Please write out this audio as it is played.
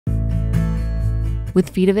With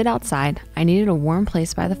feet of it outside, I needed a warm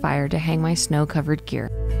place by the fire to hang my snow-covered gear.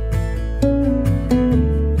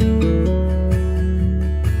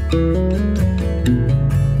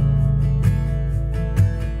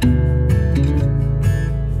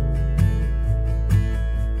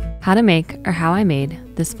 How to make, or how I made,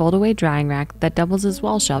 this fold-away drying rack that doubles as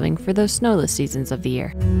wall shelving for those snowless seasons of the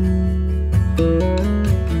year.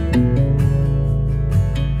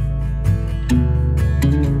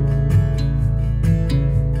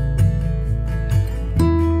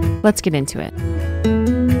 Let's get into it.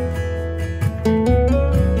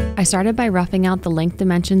 I started by roughing out the length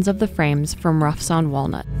dimensions of the frames from rough sawn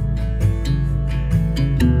walnut.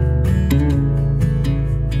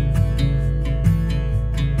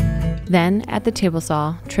 Then, at the table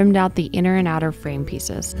saw, trimmed out the inner and outer frame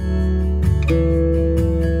pieces.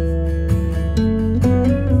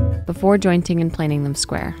 Before jointing and planing them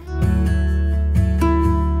square.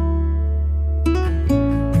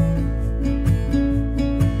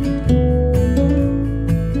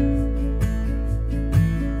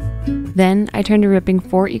 Then, I turned to ripping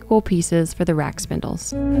 4 equal pieces for the rack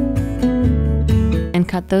spindles and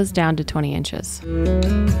cut those down to 20 inches.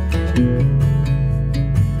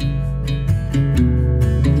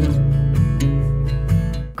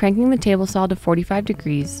 Cranking the table saw to 45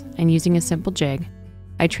 degrees and using a simple jig,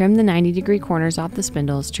 I trimmed the 90-degree corners off the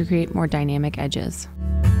spindles to create more dynamic edges.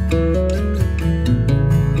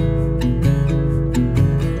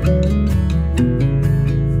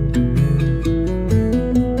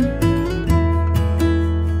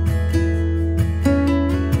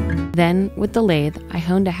 Then, with the lathe, I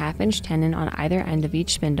honed a 1/2-inch tenon on either end of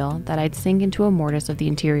each spindle that I'd sink into a mortise of the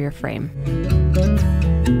interior frame.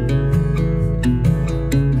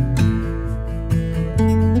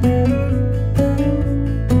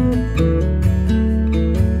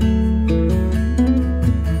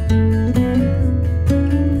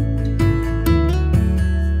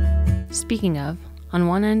 Speaking of, on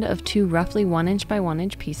one end of 2 roughly 1-inch by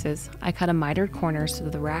 1-inch pieces, I cut a mitered corner so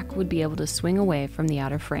the rack would be able to swing away from the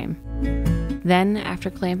outer frame. Then, after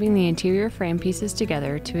clamping the interior frame pieces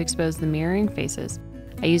together to expose the mirroring faces,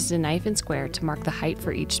 I used a knife and square to mark the height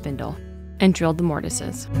for each spindle, and drilled the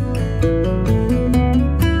mortises.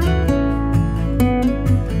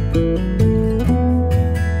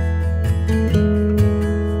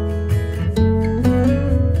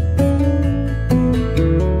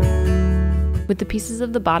 With the pieces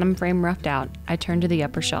of the bottom frame roughed out, I turned to the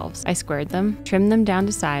upper shelves. I squared them, trimmed them down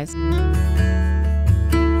to size,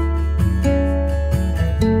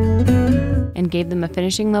 and gave them a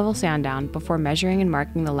finishing level sand down before measuring and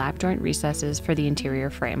marking the lap joint recesses for the interior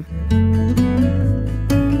frame.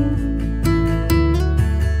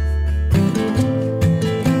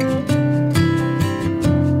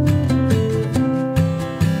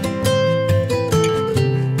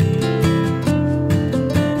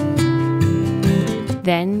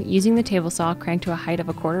 Then, using the table saw cranked to a height of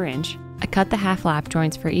 1/4 inch, I cut the half lap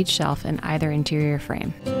joints for each shelf in either interior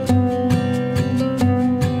frame.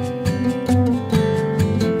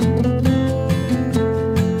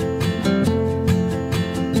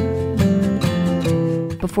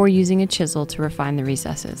 Before using a chisel to refine the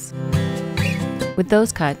recesses. With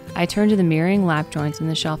those cut, I turned to the mirroring lap joints in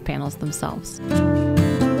the shelf panels themselves.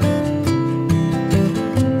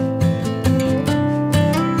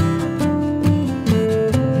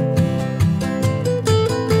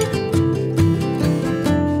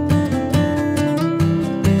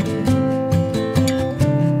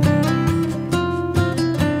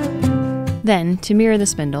 Then, to mirror the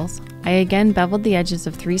spindles, I again beveled the edges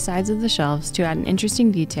of 3 sides of the shelves to add an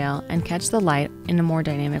interesting detail and catch the light in a more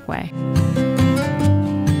dynamic way.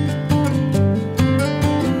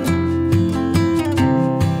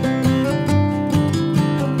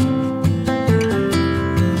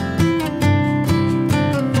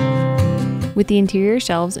 With the interior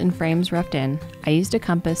shelves and frames roughed in, I used a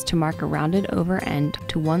compass to mark a rounded over end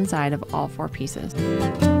to one side of all 4 pieces,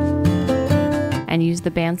 and used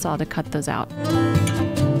the bandsaw to cut those out.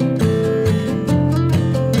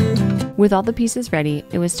 With all the pieces ready,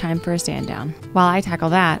 it was time for a sand down. While I tackle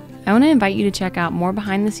that, I want to invite you to check out more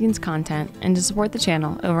behind the scenes content and to support the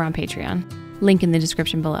channel over on Patreon. Link in the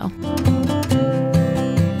description below.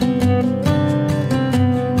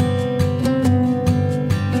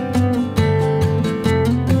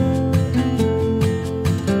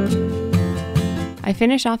 I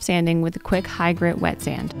finish off sanding with a quick high grit wet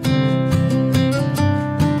sand.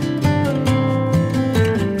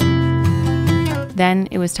 Then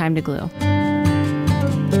it was time to glue.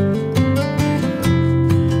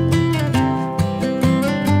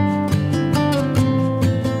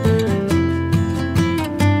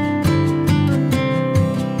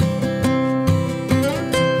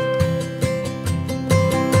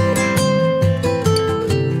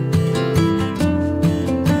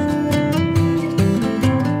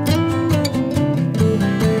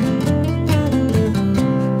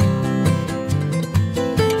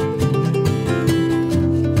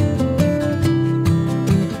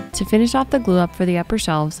 To finish off the glue up for the upper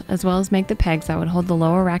shelves, as well as make the pegs that would hold the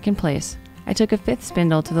lower rack in place, I took a 5th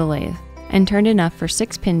spindle to the lathe and turned enough for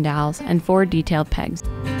 6 pin dowels and 4 detailed pegs.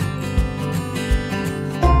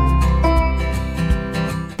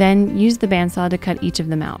 Then used the bandsaw to cut each of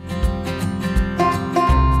them out.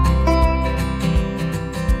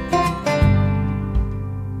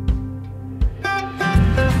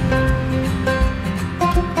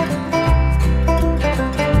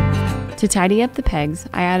 To tidy up the pegs,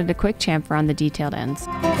 I added a quick chamfer on the detailed ends.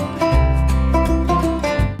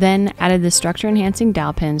 Then added the structure enhancing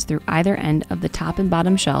dowel pins through either end of the top and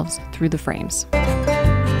bottom shelves through the frames.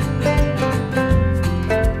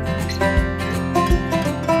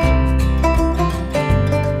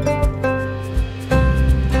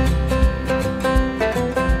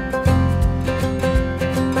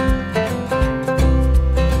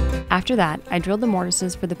 After that, I drilled the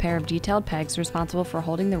mortises for the pair of detailed pegs responsible for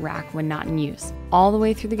holding the rack when not in use, all the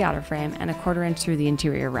way through the outer frame and a 1/4 inch through the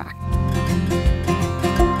interior rack.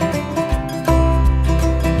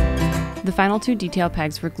 The final 2 detail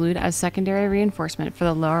pegs were glued as secondary reinforcement for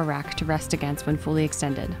the lower rack to rest against when fully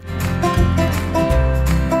extended.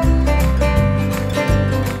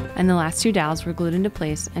 And the last 2 dowels were glued into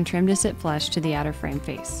place and trimmed to sit flush to the outer frame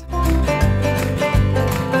face.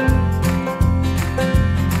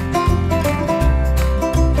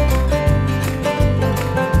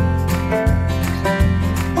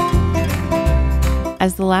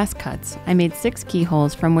 As the last cuts, I made 6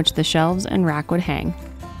 keyholes from which the shelves and rack would hang,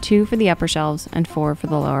 2 for the upper shelves and 4 for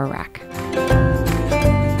the lower rack.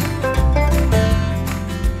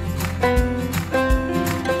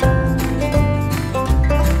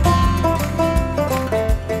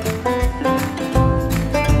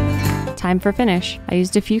 Time for finish. I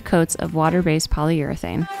used a few coats of water-based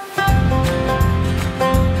polyurethane.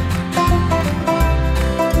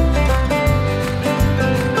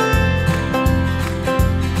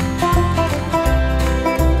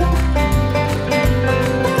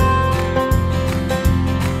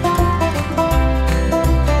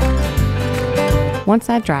 Once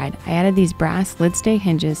that dried, I added these brass lid stay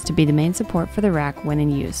hinges to be the main support for the rack when in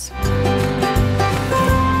use.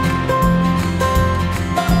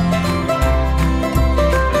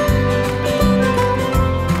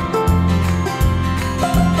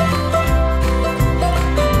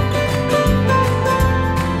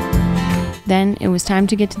 Then it was time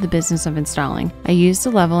to get to the business of installing. I used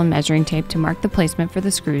a level and measuring tape to mark the placement for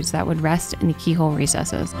the screws that would rest in the keyhole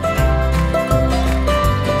recesses.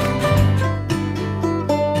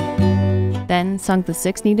 Then sunk the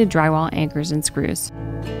 6 needed drywall anchors and screws.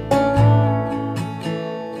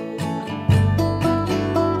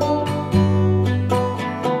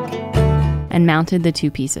 And mounted the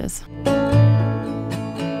 2 pieces.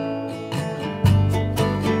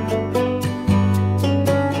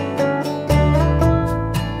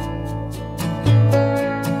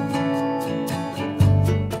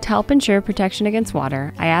 To help ensure protection against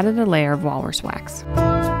water, I added a layer of walrus wax.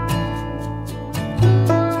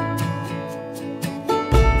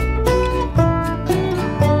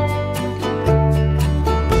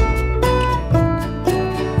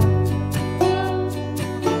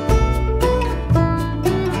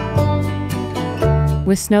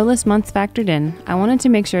 With snowless months factored in, I wanted to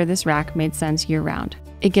make sure this rack made sense year-round.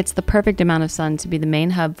 It gets the perfect amount of sun to be the main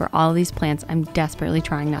hub for all of these plants I'm desperately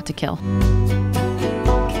trying not to kill.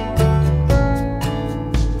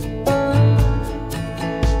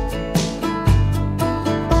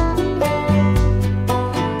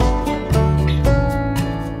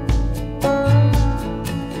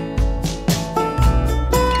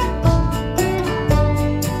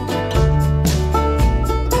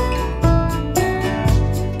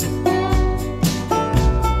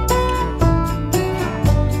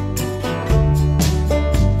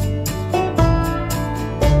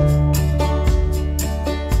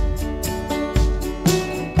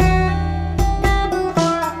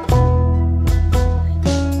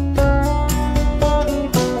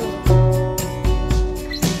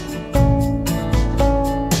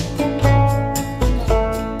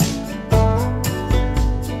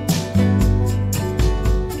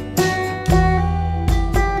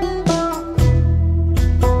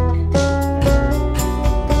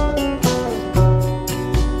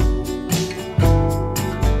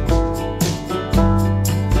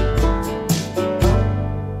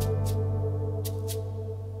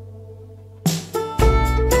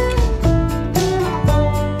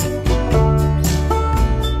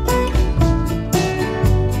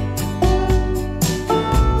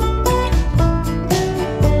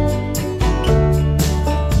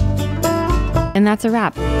 And that's a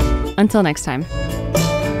wrap. Until next time.